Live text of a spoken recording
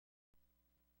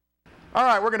All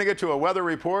right, we're going to get to a weather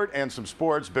report and some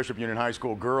sports. Bishop Union High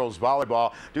School girls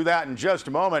volleyball. Do that in just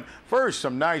a moment. First,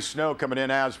 some nice snow coming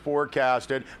in as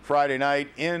forecasted Friday night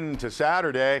into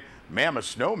Saturday. Mammoth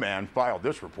Snowman filed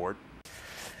this report.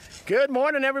 Good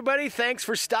morning, everybody. Thanks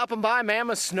for stopping by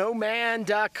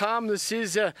MammothSnowman.com. This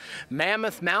is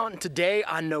Mammoth Mountain today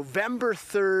on November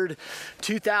 3rd,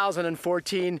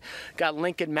 2014. Got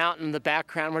Lincoln Mountain in the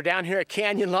background. We're down here at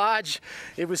Canyon Lodge.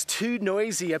 It was too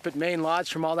noisy up at Main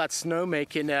Lodge from all that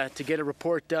snowmaking to get a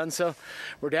report done. So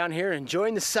we're down here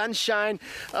enjoying the sunshine.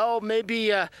 Oh,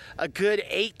 maybe a good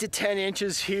 8 to 10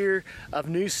 inches here of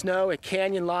new snow at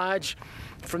Canyon Lodge.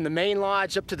 From the Main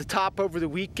Lodge up to the top over the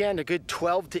weekend, a good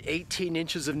 12 to 18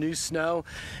 inches of new snow,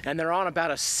 and they're on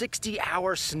about a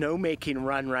 60-hour snowmaking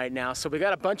run right now. So we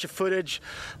got a bunch of footage.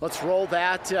 Let's roll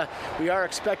that. We are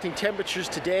expecting temperatures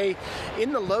today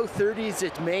in the low 30s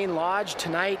at Main Lodge.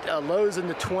 Tonight, lows in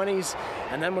the 20s,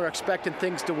 and then we're expecting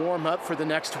things to warm up for the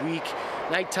next week.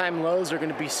 Nighttime lows are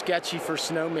going to be sketchy for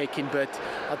snowmaking, but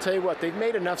I'll tell you what, they've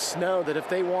made enough snow that if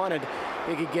they wanted,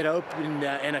 they could get open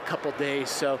in a couple days.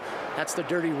 So that's the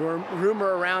dirty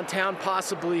rumor around town,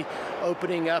 possibly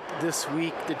opening up this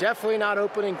week. They're definitely not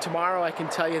opening tomorrow, I can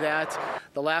tell you that.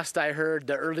 The last I heard,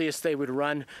 the earliest they would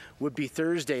run would be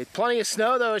Thursday. Plenty of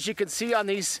snow, though, as you can see on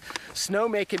these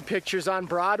snowmaking pictures on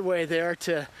Broadway there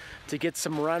to get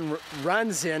some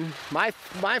runs in. My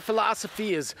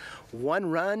philosophy is one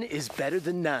run is better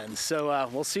than none. So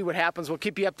we'll see what happens. We'll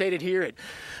keep you updated here at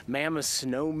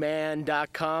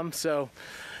MammothSnowman.com. So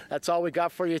that's all we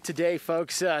got for you today,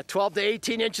 folks. 12 to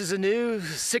 18 inches of new,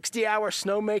 60-hour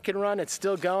snowmaking run. It's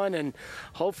still going, and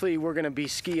hopefully we're going to be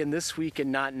skiing this week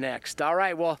and not next. All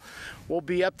right, well, we'll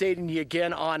be updating you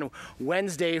again on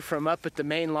Wednesday from up at the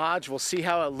Main Lodge. We'll see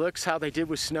how it looks, how they did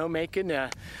with snowmaking.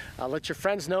 I'll let your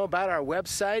friends know about our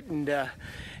website, and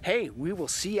hey, we will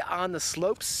see you on the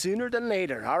slopes sooner than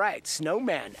later. All right,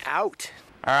 Snowman out.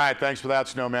 All right, thanks for that,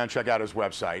 Snowman. Check out his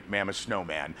website,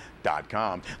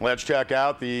 MammothSnowman.com. Let's check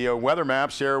out the weather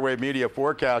maps. Airwave Media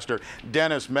forecaster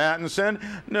Dennis Mattinson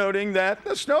noting that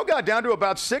the snow got down to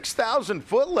about 6,000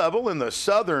 foot level in the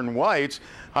southern Whites.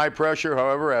 High pressure,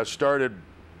 however, has started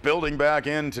building back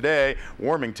in today,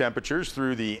 warming temperatures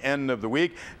through the end of the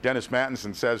week. Dennis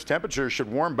Mattinson says temperatures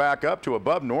should warm back up to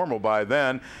above normal by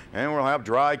then, and we'll have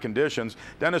dry conditions.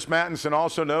 Dennis Mattinson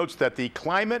also notes that the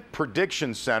Climate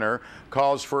Prediction Center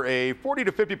calls for a 40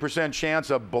 to 50% chance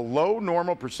of below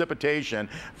normal precipitation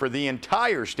for the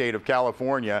entire state of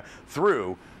California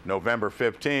through November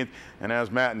 15th. And as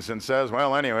Mattinson says,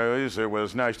 well, anyways, it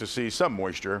was nice to see some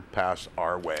moisture pass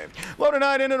our way. Low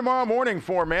tonight into tomorrow morning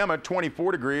for Mammoth,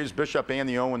 24 degrees. Bishop and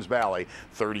the Owens Valley,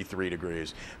 33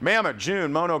 degrees. Mammoth,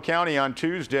 June, Mono County on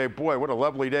Tuesday. Boy, what a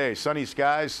lovely day. Sunny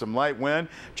skies, some light wind.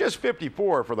 Just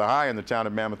 54 for the high in the town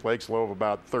of Mammoth Lakes, low of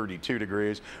about 32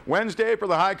 degrees. Wednesday for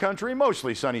the high country,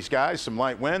 mostly sunny skies, some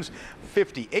light winds.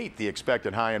 58 the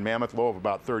expected high in Mammoth, low of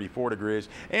about 34 degrees.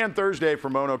 And Thursday for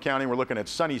Mono County, we're looking at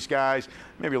sunny skies,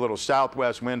 maybe a little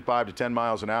southwest wind, 5 to 10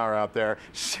 miles an hour out there.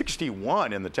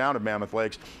 61 in the town of Mammoth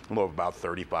Lakes, low of about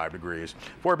 35 degrees.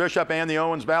 For Bishop and the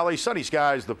Owens Valley, sunny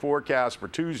skies the forecast for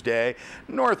Tuesday.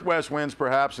 Northwest winds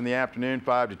perhaps in the afternoon,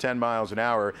 5 to 10 miles an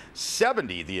hour.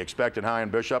 70 the expected high in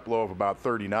Bishop, low of about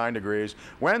 39 degrees.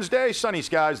 Wednesday, sunny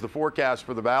skies the forecast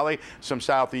for the valley. Some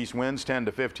southeast winds, 10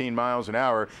 to 15 miles an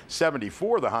hour.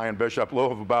 74 the high in Bishop, low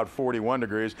of about 41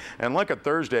 degrees. And look at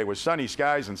Thursday with sunny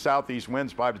skies and southeast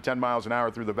winds, 5 to 10 miles an hour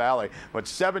through the valley, but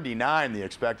 79 the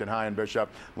expected high in Bishop,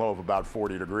 low of about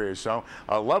 40 degrees. So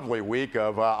a lovely week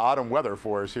of autumn weather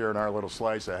for us here in our little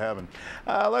slice of heaven.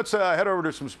 Let's head over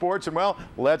to some sports, and well,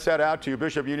 let's head out to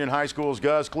Bishop Union High School's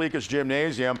Gus Kleekus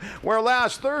Gymnasium, where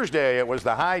last Thursday it was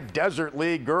the High Desert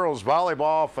League girls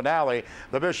volleyball finale.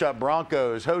 The Bishop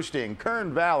Broncos hosting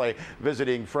Kern Valley,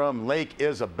 visiting from Lake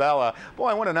Isabella.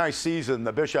 Boy, what a nice season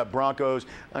the Bishop Broncos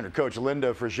under Coach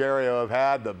Linda Frigerio have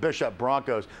had. The Bishop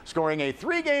Broncos scoring a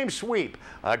 3-game sweep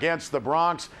against the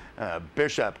Bronx.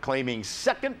 Bishop claiming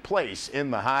second place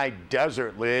in the High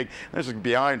Desert League. This is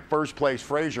behind first place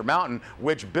Fraser Mountain,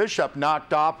 which Bishop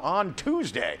knocked off on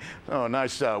Tuesday. So a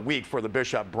nice week for the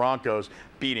Bishop Broncos,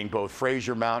 beating both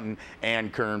Fraser Mountain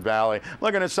and Kern Valley.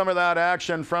 Looking at some of that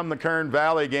action from the Kern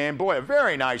Valley game. Boy, a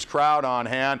very nice crowd on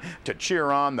hand to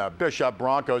cheer on the Bishop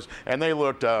Broncos, and they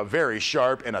looked very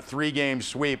sharp in a 3-game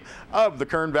sweep of the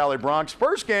Kern Valley Bronx.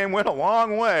 First game went a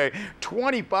long way,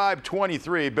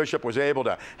 25-23. Bishop was able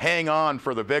to hang on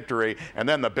for the victory, and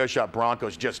then the Bishop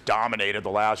Broncos just dominated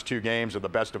the last 2 games of the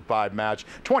best-of-5 match,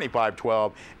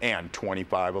 25-12 and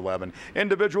 25-11.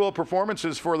 Individual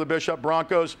performances for the Bishop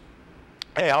Broncos.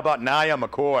 Hey, how about Nia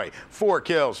McCoy? 4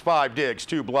 kills, 5 digs,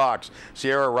 2 blocks.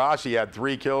 Sierra Rossi had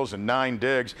 3 kills and 9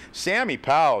 digs. Sammy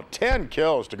Powell, 10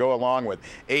 kills to go along with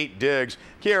 8 digs.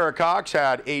 Kiera Cox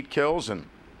had 8 kills and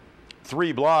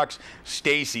 3 blocks.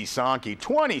 Stacy Sankey,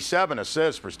 27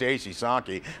 assists for Stacy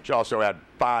Sankey. She also had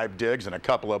 5 digs and a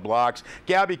couple of blocks.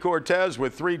 Gabby Cortez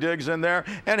with 3 digs in there.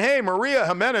 And hey, Maria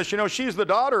Jimenez, you know, she's the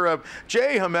daughter of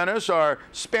Jay Jimenez, our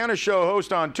Spanish show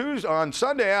host on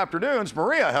Sunday afternoons.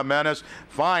 Maria Jimenez,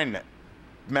 fine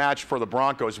match for the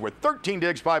Broncos with 13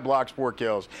 digs, 5 blocks, 4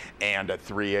 kills, and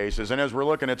 3 aces. And as we're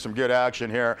looking at some good action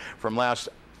here from last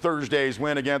Thursday's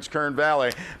win against Kern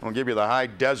Valley, I'll give you the High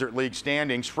Desert League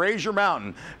standings. Fraser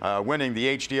Mountain winning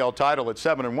the HDL title at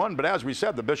 7-1, but as we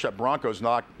said, the Bishop Broncos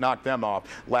knocked them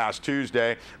off last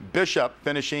Tuesday. Bishop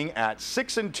finishing at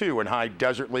 6-2 in High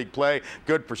Desert League play,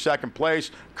 good for second place.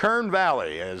 Kern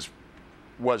Valley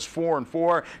was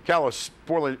 4-4.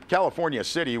 California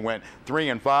City went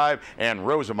 3-5, and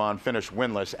Rosamond finished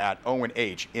winless at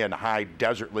 0-H in High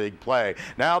Desert League play.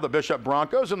 Now the Bishop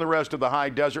Broncos and the rest of the High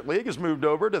Desert League has moved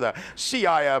over to the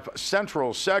CIF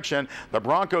Central section. The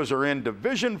Broncos are in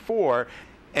Division 4.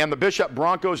 And the Bishop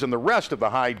Broncos and the rest of the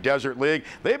High Desert League,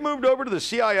 they've moved over to the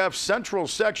CIF Central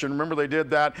section. Remember, they did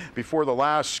that before the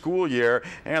last school year.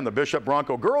 And the Bishop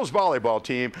Bronco girls volleyball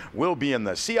team will be in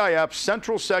the CIF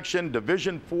Central section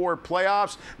Division 4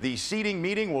 playoffs. The seeding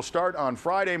meeting will start on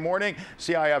Friday morning.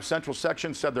 CIF Central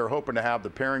section said they're hoping to have the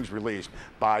pairings released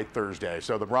by Thursday.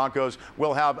 So the Broncos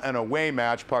will have an away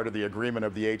match, part of the agreement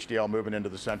of the HDL moving into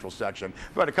the Central section.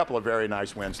 But a couple of very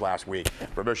nice wins last week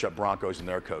for Bishop Broncos and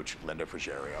their coach, Linda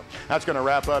Frigerio. That's going to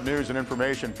wrap up news and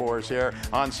information for us here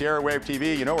on Sierra Wave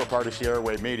TV. You know we're part of Sierra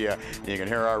Wave Media. You can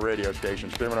hear our radio station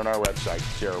streaming on our website,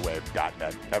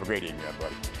 sierrawave.net. Have a great evening,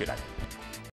 everybody. Good night.